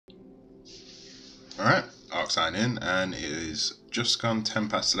Alright, Arc sign in, and it is just gone 10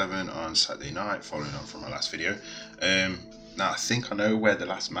 past 11 on Saturday night, following on from my last video. Now I think I know where the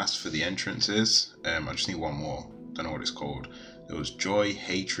last mask for the entrance is. I just need one more. Don't know what it's called. There was Joy,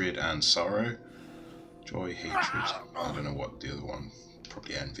 Hatred, and Sorrow. Joy, Hatred. I don't know what the other one.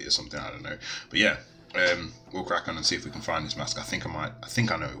 Probably Envy or something. I don't know. But yeah, we'll crack on and see if we can find this mask. I think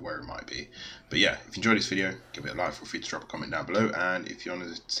I know where it might be. But yeah, if you enjoyed this video, give it a like. Feel free to drop a comment down below. And if you want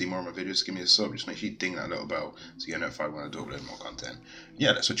to see more of my videos, give me a sub. Just make sure you ding that little bell so you get notified when I do upload more content.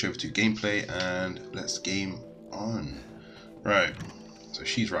 Yeah, let's switch over to gameplay and let's game on. Right. So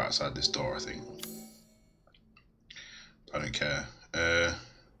she's right outside this door, I think. I don't care.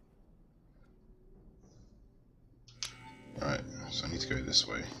 Right, so I need to go this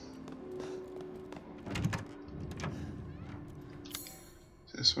way.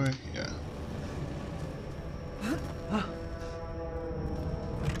 This way? Yeah.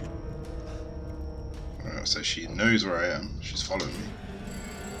 Alright, so she knows where I am. She's following me.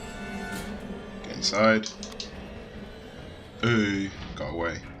 Get inside. Hey, got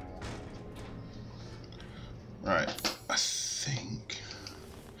away. Right, I think.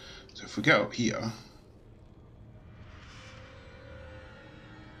 So if we get up here.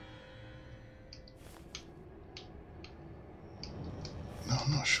 No,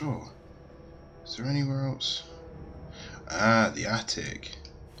 I'm not sure. Is there anywhere else? Ah, the attic.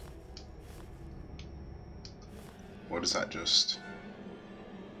 What is that just?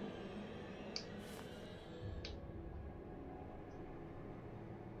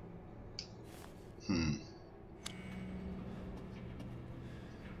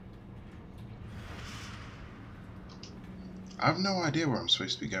 I have no idea where I'm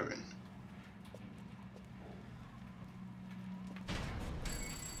supposed to be going.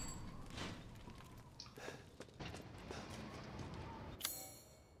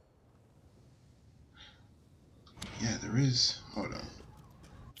 Yeah, there is. Hold on.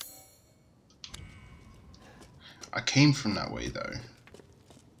 I came from that way though.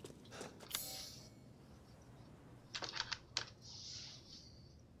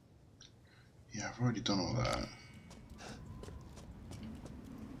 Yeah, I've already done all that.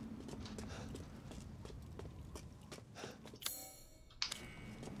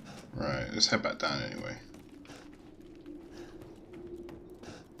 Right, let's head back down anyway.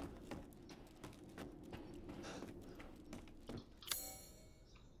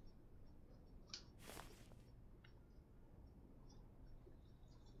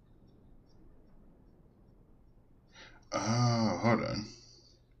 Oh, hold on.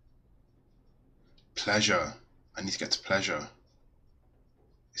 Pleasure. I need to get to pleasure.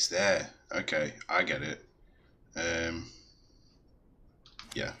 It's there. Okay, I get it.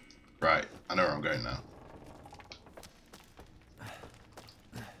 Yeah. Right, I know where I'm going now.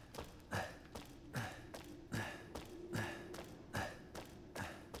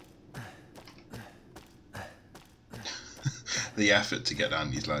 The effort to get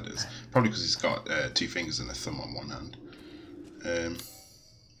down these ladders. Probably because he's got 2 fingers and a thumb on one hand.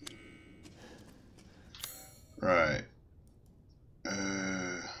 Right.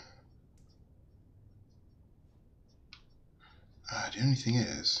 The only thing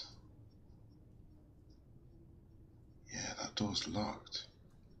is... Yeah, that door's locked.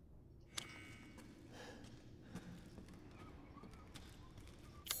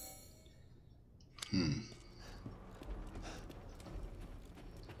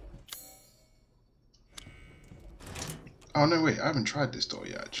 Oh no, wait, I haven't tried this door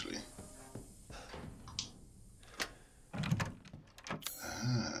yet, actually.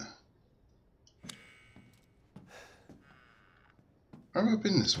 Have I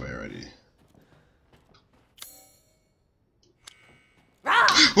been this way already?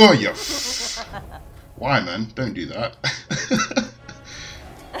 Oh, yeah. Why, man? Don't do that.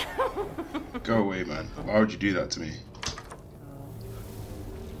 Go away, man. Why would you do that to me?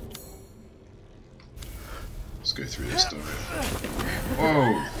 Let's go through this door.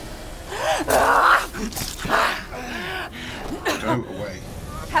 Whoa! Go away.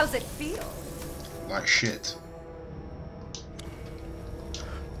 How's it feel? Like shit.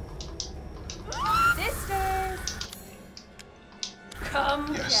 Sisters!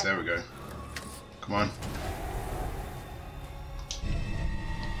 Come. Yes, there we go. Come on.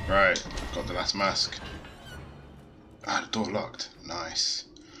 Right, got the last mask. Ah, the door locked. Nice.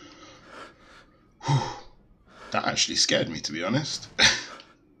 Whew. That actually scared me, to be honest.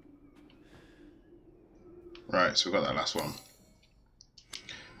 Right, so we got that last one.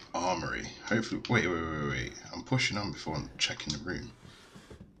 Armory. Hopefully. Wait. I'm pushing on before I'm checking the room.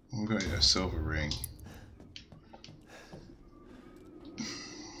 We've got a silver ring.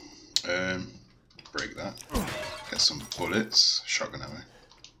 break that. Get some bullets. Shotgun ammo.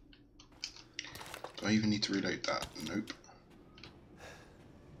 Do I even need to reload that? Nope.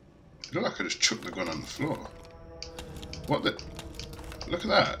 It looked like I just chucked the gun on the floor. What the? Look at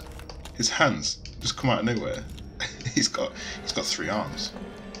that. His hands just come out of nowhere. he's got 3 arms.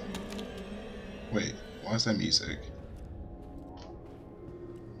 Wait, why is there music?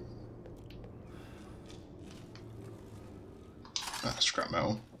 Ah, scrap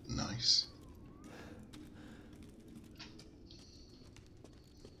metal. Nice.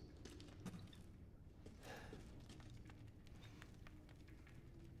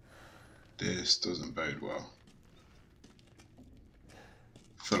 This doesn't bode well.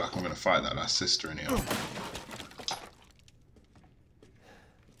 I feel like I'm going to fight that last sister in here.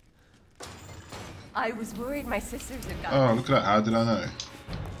 I was worried my sisters had got. Oh, look at that. How did I know?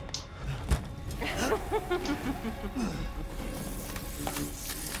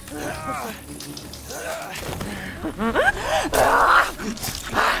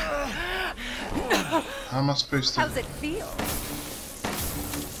 How am I supposed to? How's it feel?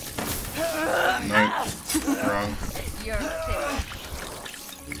 No, wrong. You're thick.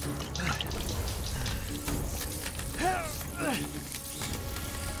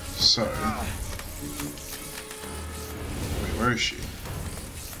 So, wait, where is she?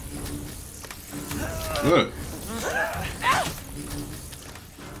 Look.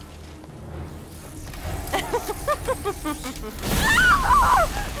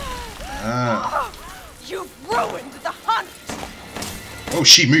 Ah. You've ruined the hunt. Oh,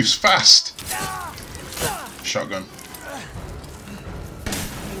 she moves fast. Shotgun.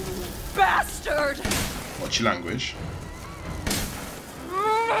 Bastard. What's your language?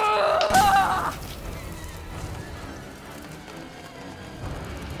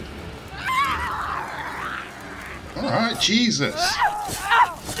 Alright, Jesus.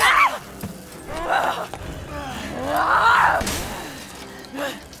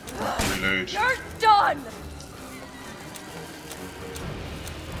 Reload. You're done.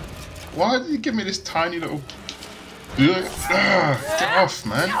 Why did you give me this tiny little... Get off,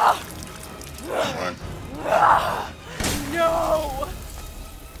 man. Come on. No.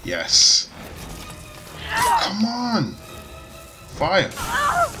 Yes. Come on. Fire.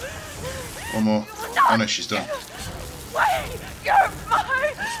 One more. Oh no, she's done. Wait, you're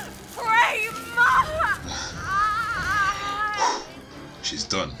my frame. She's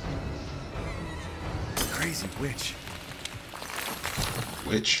done. Crazy witch.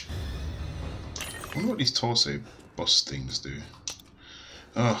 Witch? I wonder what these torso bust things do.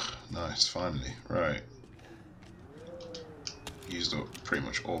 Oh, nice, finally. Right. Used up pretty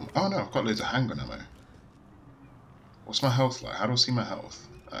much all... Oh no, I've got loads of handgun ammo. What's my health like? How do I see my health?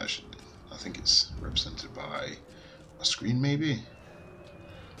 I think it's represented by a screen, maybe?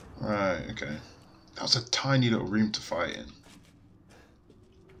 Right, okay. That was a tiny little room to fight in.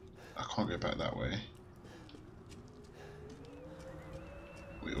 I can't go back that way.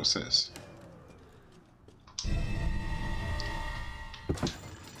 Wait, what's this?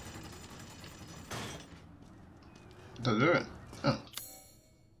 Did I do it? Oh.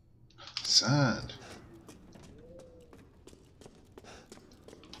 Sand.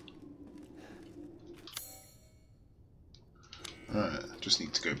 Right, just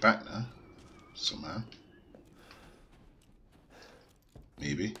need to go back now. Somehow.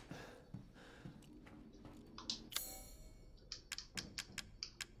 Maybe.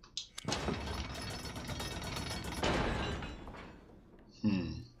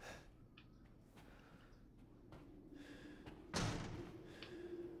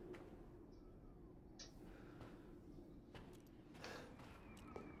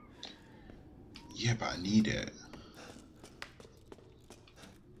 Yeah, but I need it.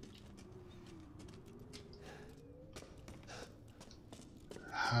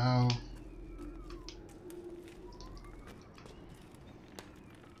 How?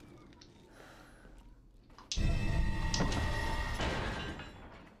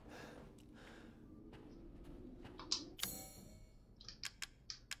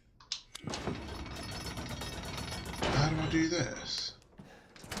 How do I do this?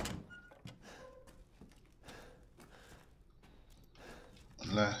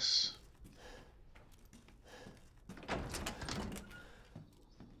 Unless...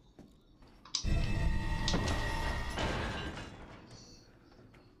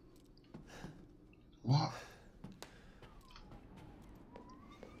 What?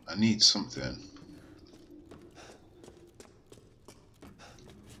 I need something.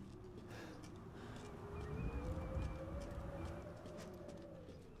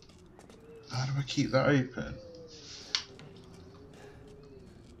 How do I keep that open?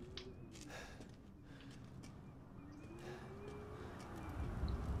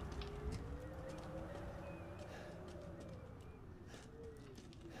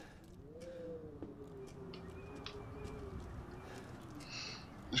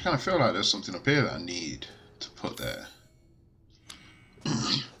 just kind of feel like there's something up here that I need to put there.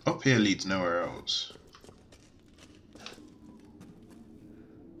 Up here leads nowhere else.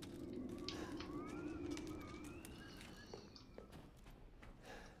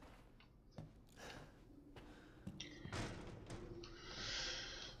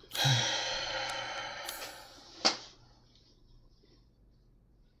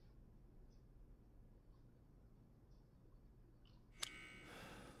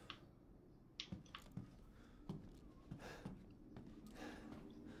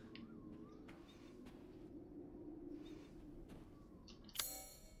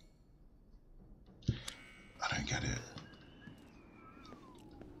 I don't get it. I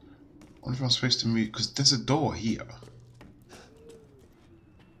wonder if I'm supposed to move, because there's a door here.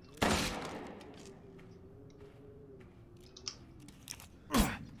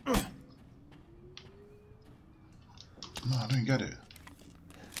 No, I don't get it.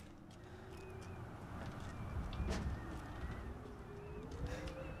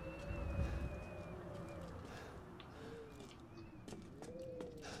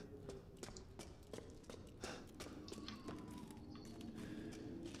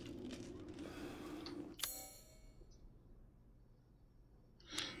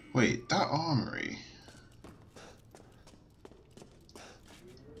 Wait, that armory.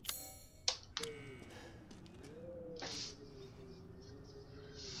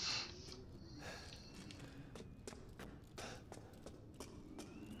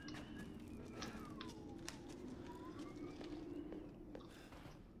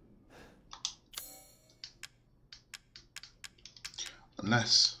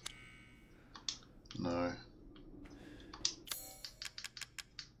 Unless. No.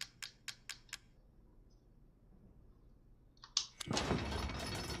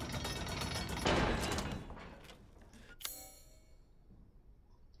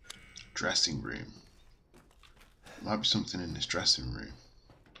 Dressing room. Might be something in this dressing room.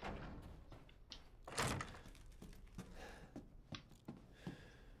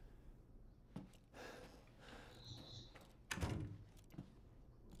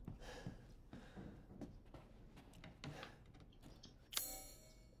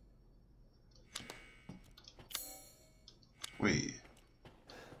 Wait.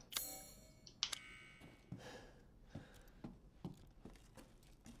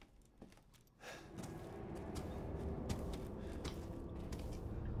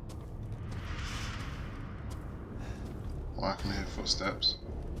 Why can I hear footsteps?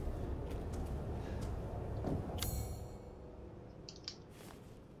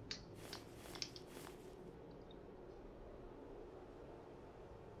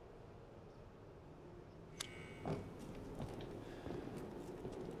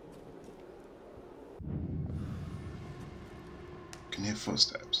 Can hear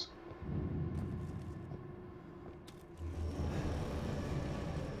footsteps.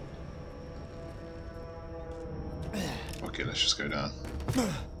 Okay, let's just go down.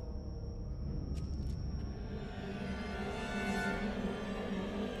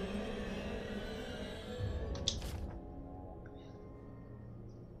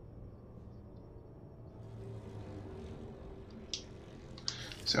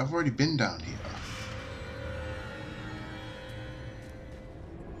 See, I've already been down here.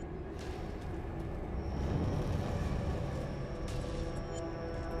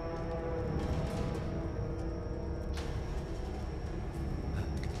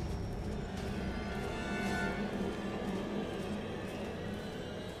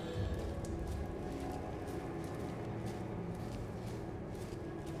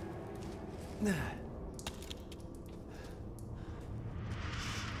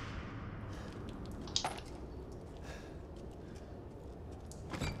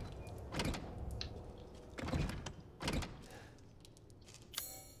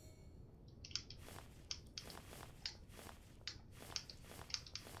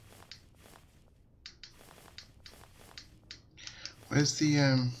 Where's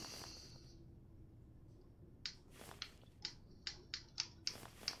the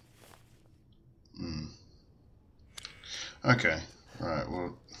Okay, alright,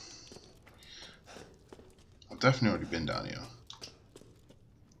 well, I've definitely already been down here.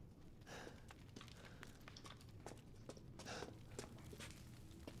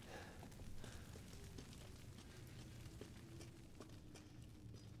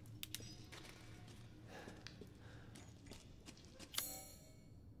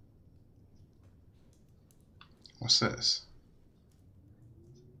 What's this?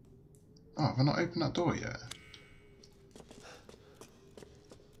 Oh, have I not opened that door yet?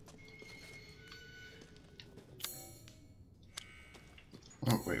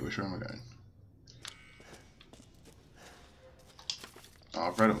 Oh, wait, which way am I going? Oh,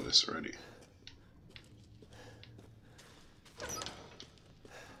 I've read all this already.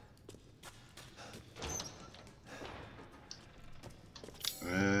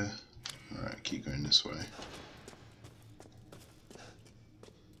 Alright, keep going this way.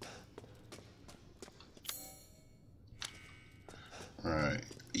 Right,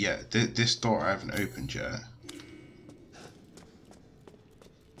 yeah, this door I haven't opened yet.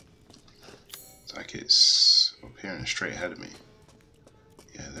 It's like it's up here and straight ahead of me.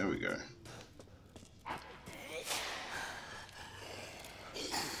 Yeah, there we go.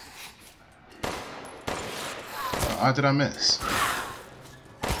 Oh, how did I miss?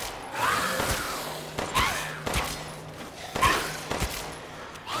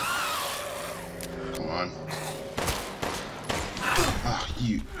 Come on. Oh,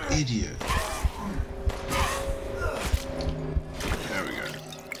 you idiot. There we go.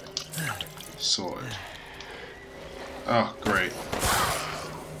 Sorted. Oh, great.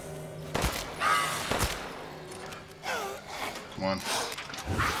 Come on.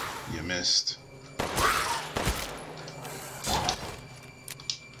 You missed.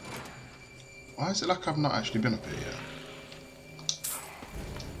 Why is it like I've not actually been up here yet?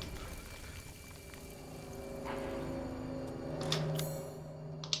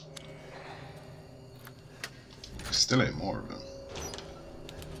 Still ain't more of them.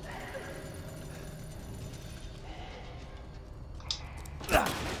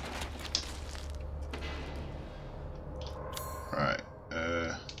 Right,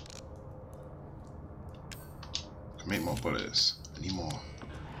 can make more bullets. I need more.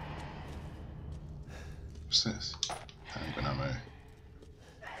 What's this? Handgun ammo.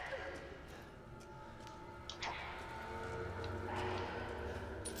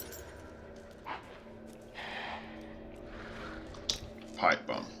 Pipe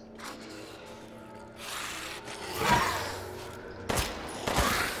bomb.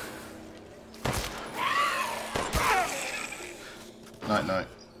 Night night.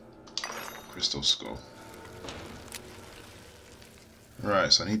 Crystal skull.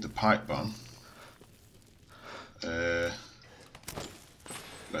 Right, so I need the pipe bomb. Load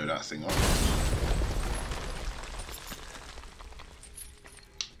that thing up.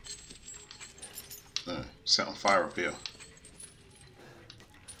 No, set on fire up here.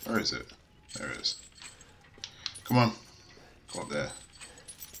 Where is it? There it is. Come on. Go up there.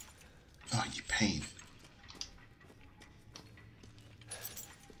 Oh, you pain.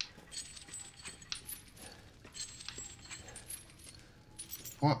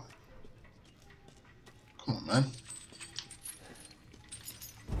 What? Come on, man.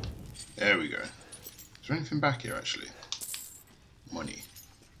 There we go. Is there anything back here, actually? Money.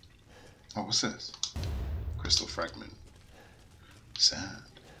 Oh, what's this? Crystal fragment. Sand.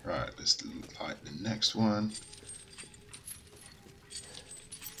 Right, let's light the next one.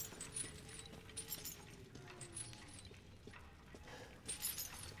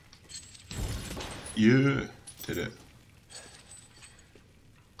 Yeah, did it.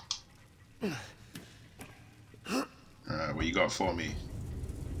 Alright, what you got for me?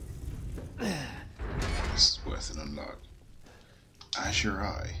 This is worth an unlock. Azure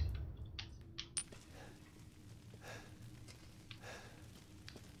Eye.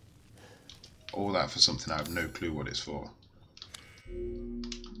 All that for something I have no clue what it's for.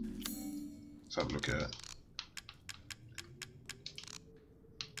 Let's have a look at it.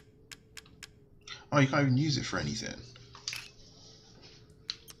 Oh, you can't even use it for anything.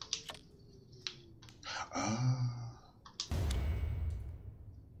 Ah.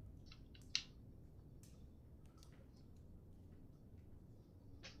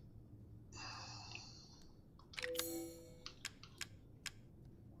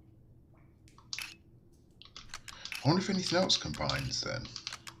 I wonder if anything else combines then.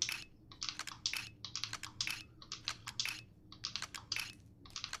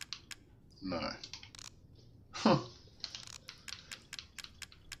 No. Huh.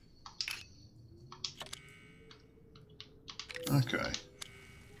 Okay.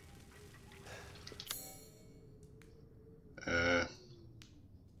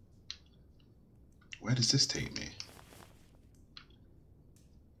 Where does this take me?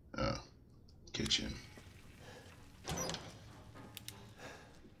 Oh, kitchen. I'm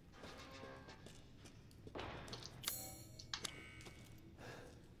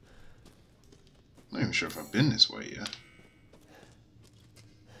not even sure if I've been this way yet.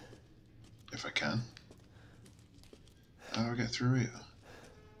 If I can. How do I get through here?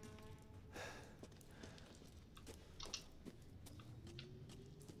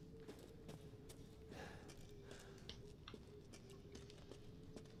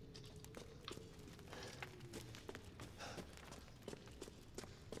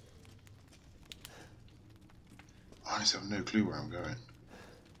 I just have no clue where I'm going.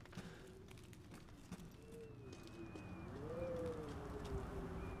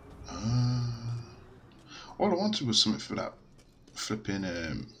 All I wanted was something for that flipping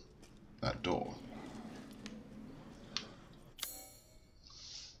that door.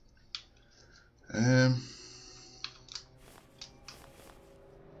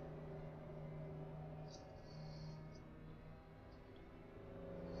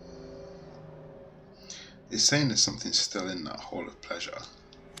 It's saying there's something still in that Hall of Pleasure.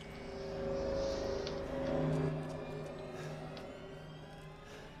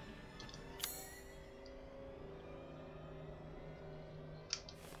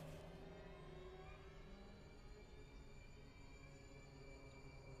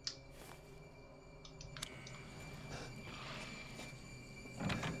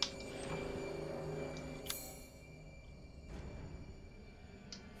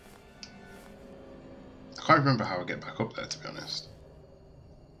 I can't remember how I get back up there, to be honest.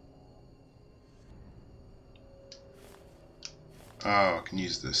 Oh, I can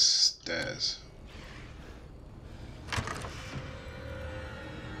use the stairs.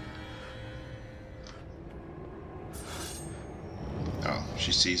 Oh,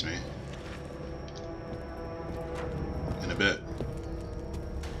 she sees me. In a bit.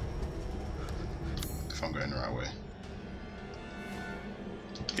 If I'm going the right way.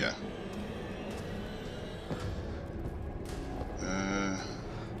 Yeah.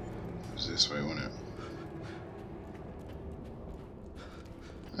 It was this way, wasn't it?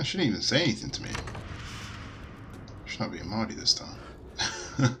 I shouldn't even say anything to me. I should not be a Marty this time.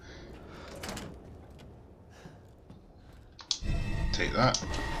 Take that.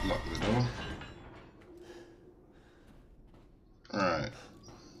 Lock the door. Alright.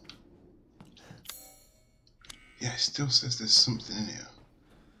 Yeah, it still says there's something in here.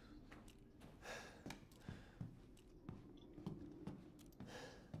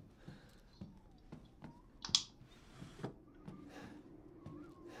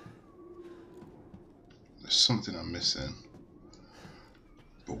 There's something I'm missing.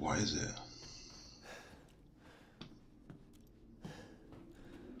 But what is it?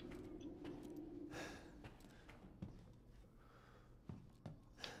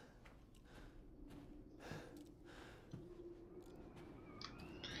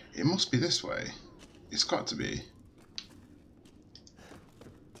 It must be this way. It's got to be.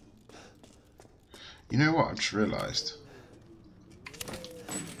 You know what? I've just realised.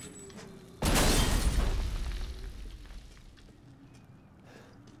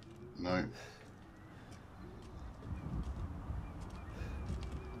 No.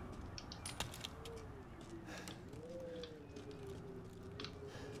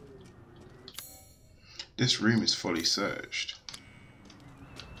 This room is fully searched.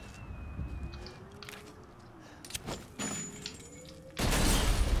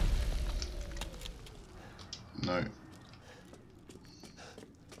 No.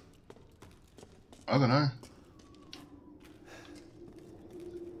 I don't know.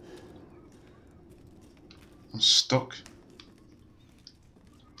 I'm stuck.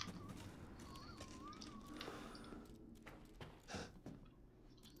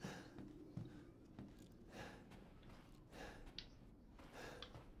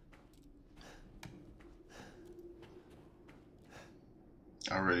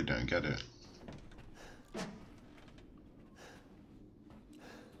 I really don't get it.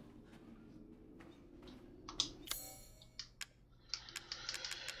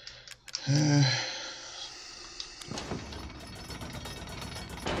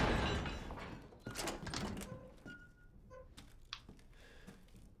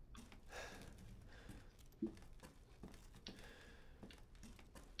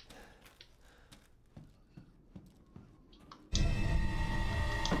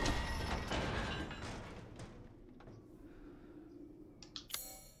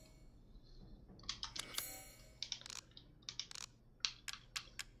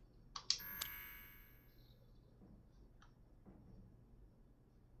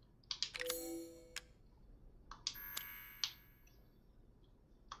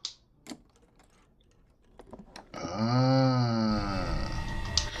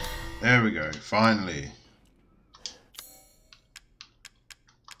 There we go, finally.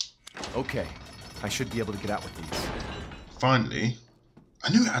 Okay, I should be able to get out with these. Finally.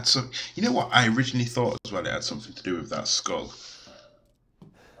 I knew it had some... You know what I originally thought as well? It had something to do with that skull.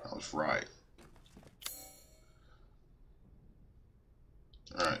 I was right.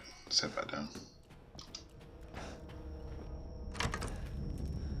 Alright, let's head back down.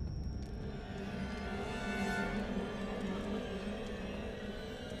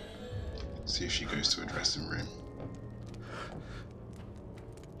 See if she goes to a dressing room.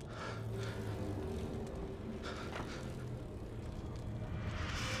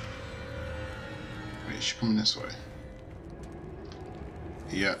 is she coming this way?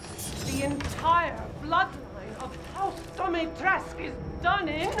 Yeah. The entire bloodline of House Domitresk is done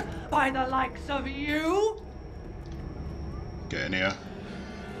in by the likes of you? Get in here.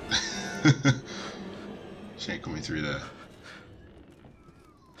 She ain't coming through there.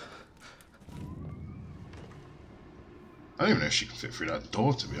 I don't even know if she can fit through that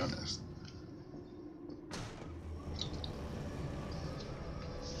door, to be honest.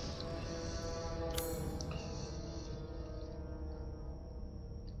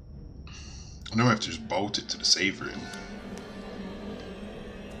 I know I have to just bolt it to the save room.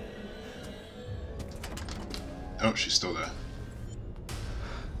 Oh, she's still there.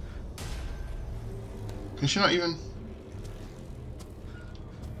 Can she not even...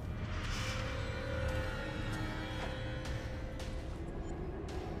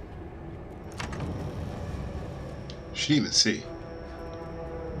 She didn't even see.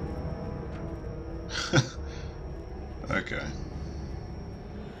 Okay.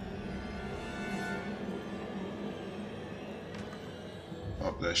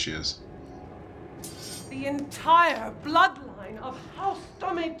 Oh, there she is. The entire bloodline of House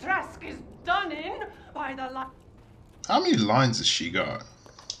Domitresk is done in by the like... How many lines has she got?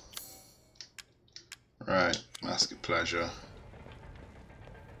 Right, Mask of Pleasure.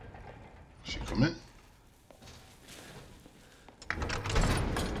 Is she coming?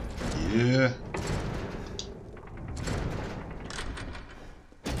 Yeah.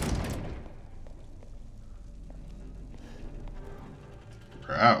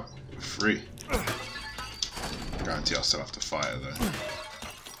 We're out. We're free. Guarantee I'll still have to fire though.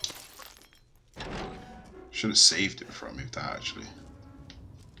 Should have saved it before I moved out actually.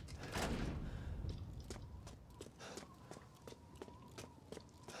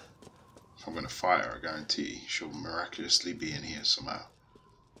 If I'm gonna fire, I guarantee she'll miraculously be in here somehow.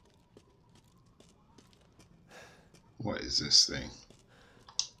 What is this thing?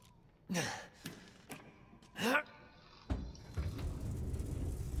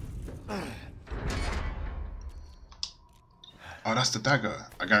 Oh, that's the dagger.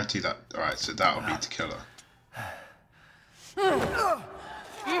 I guarantee that. Alright, so that'll be to kill her.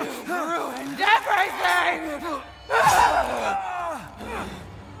 You've ruined everything!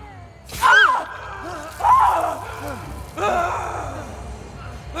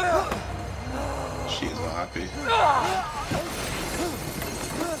 She is not happy.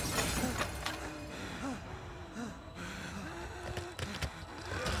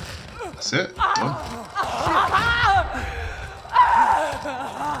 That's it? Done?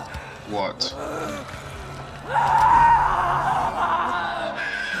 What?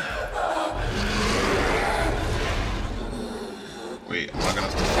 Wait, am I gonna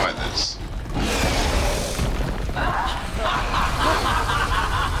have to fight this?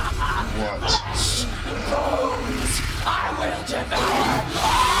 What? I will devour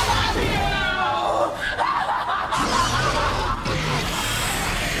all of you!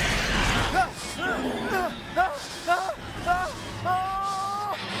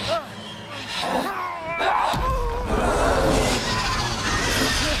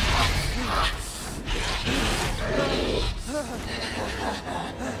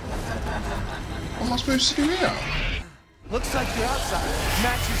 What am I supposed to do here? Looks like your outside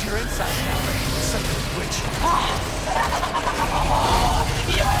matches your inside now. Son of a witch.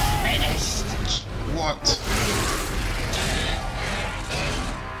 You're finished! What?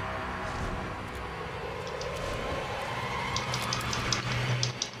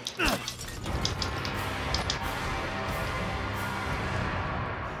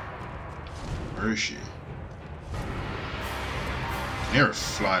 Where is she? I can hear her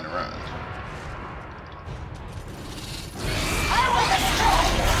flying around.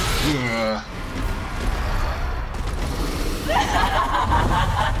 Ugh.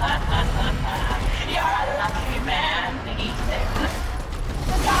 You're a lucky man, Ethan.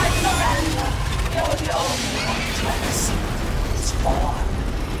 If I surrender, you're the only one to ever see this form.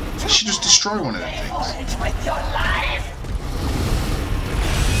 Did she just destroy one of them Pay for things? it with your life!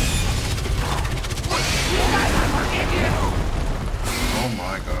 You guys, I forgive you! Oh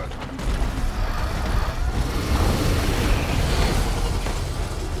my god.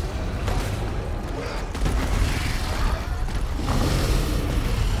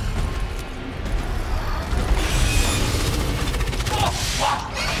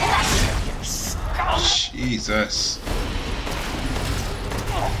 Jesus.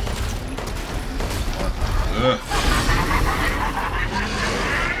 Ugh.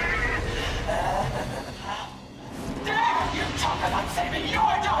 Dare you talk about saving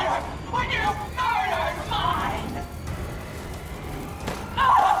your daughter when you murdered mine!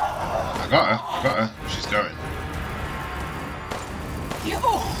 I got her. I got her. She's going.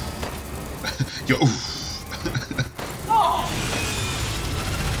 Yo.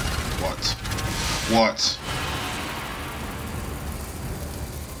 What? What?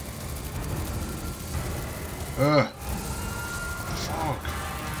 Fuck.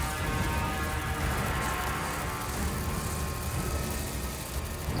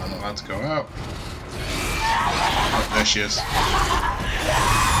 Am I not allowed to go out? Oh, there she is.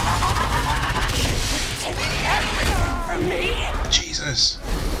 Jesus.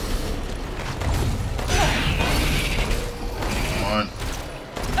 Come on.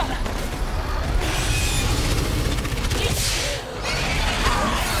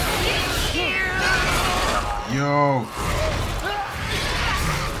 Yo.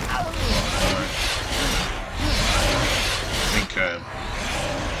 I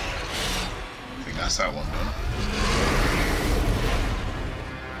think that's that one done.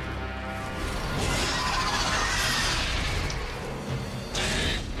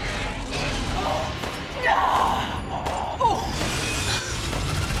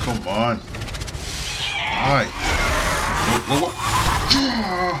 Come on. Hi. Whoa.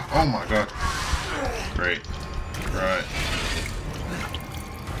 Oh my god. Great. Right.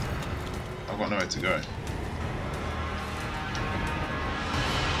 I've got nowhere to go.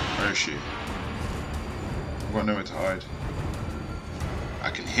 Where is she? I've got nowhere to hide. I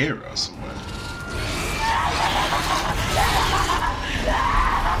can hear her somewhere.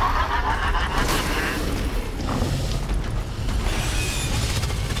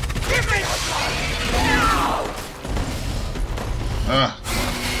 Ah.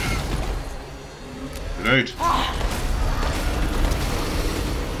 Reload.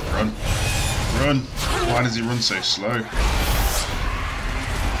 Run. Run. Why does he run so slow?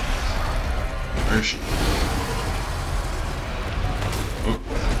 Where is she? Oh.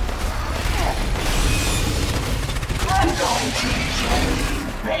 I'm going to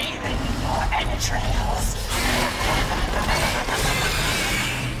bathe in your entrails.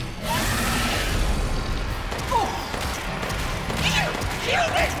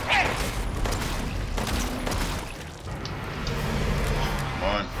 Come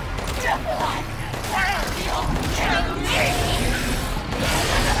on.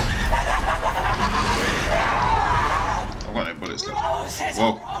 I've got no bullets left.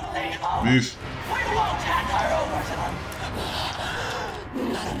 Whoa. Move. We won't hand her over to them.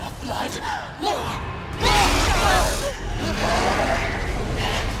 Not enough blood.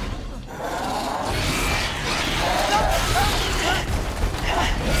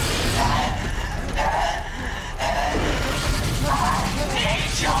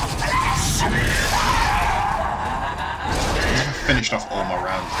 I finished off all my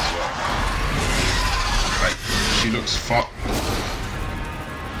rounds as well. Like, she looks far.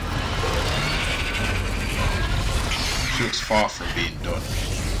 She looks far from being done.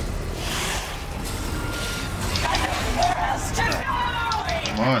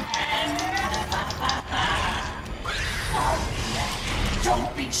 Come on.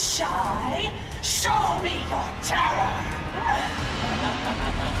 Don't be shy. Show me your terror.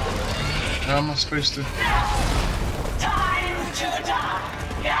 How am I supposed to? Time to die.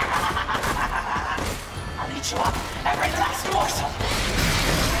 I'll eat you up, every last morsel.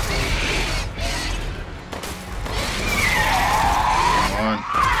 Come on.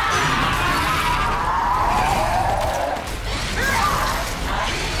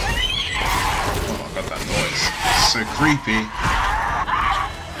 Oh, I got that noise. It's so creepy.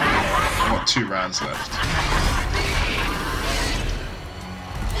 I've got 2 rounds left.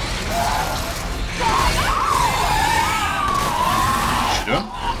 She done?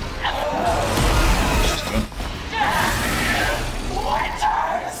 She's done.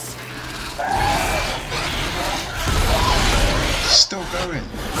 Still going.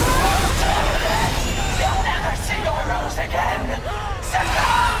 You'll never see your rose again.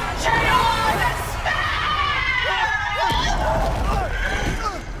 Succumb to your despair.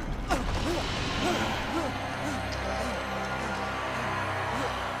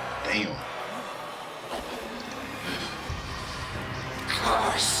 Damn.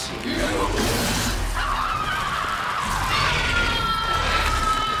 Curse you.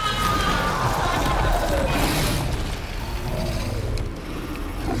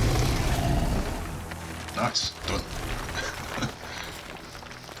 Nice. Done.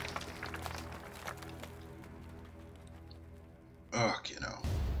 Ugh, you know.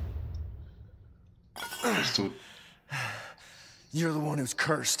 Still... You're the one who's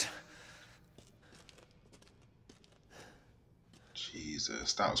cursed.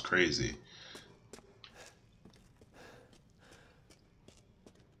 Jesus, that was crazy.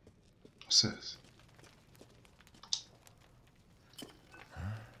 What's this?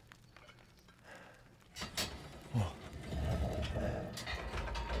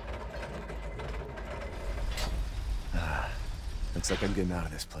 Looks like I'm getting out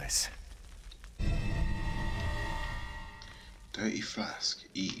of this place. Dirty Flask,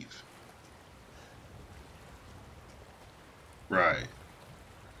 Eve. Right.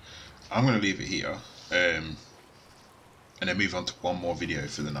 I'm going to leave it here. And then move on to one more video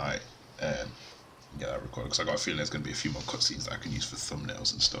for the night. Get that recorded, because I got a feeling there's going to be a few more cutscenes that I can use for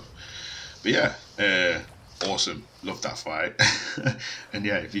thumbnails and stuff. But yeah, awesome. Love that fight. And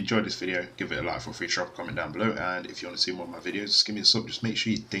yeah, if you enjoyed this video, give it a like, feel free to drop a comment down below. And if you want to see more of my videos, just give me a sub. Just make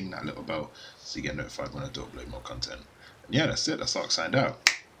sure you ding that little bell so you get notified when I do upload more content. And yeah, that's it. That's all I signed out.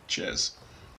 Cheers.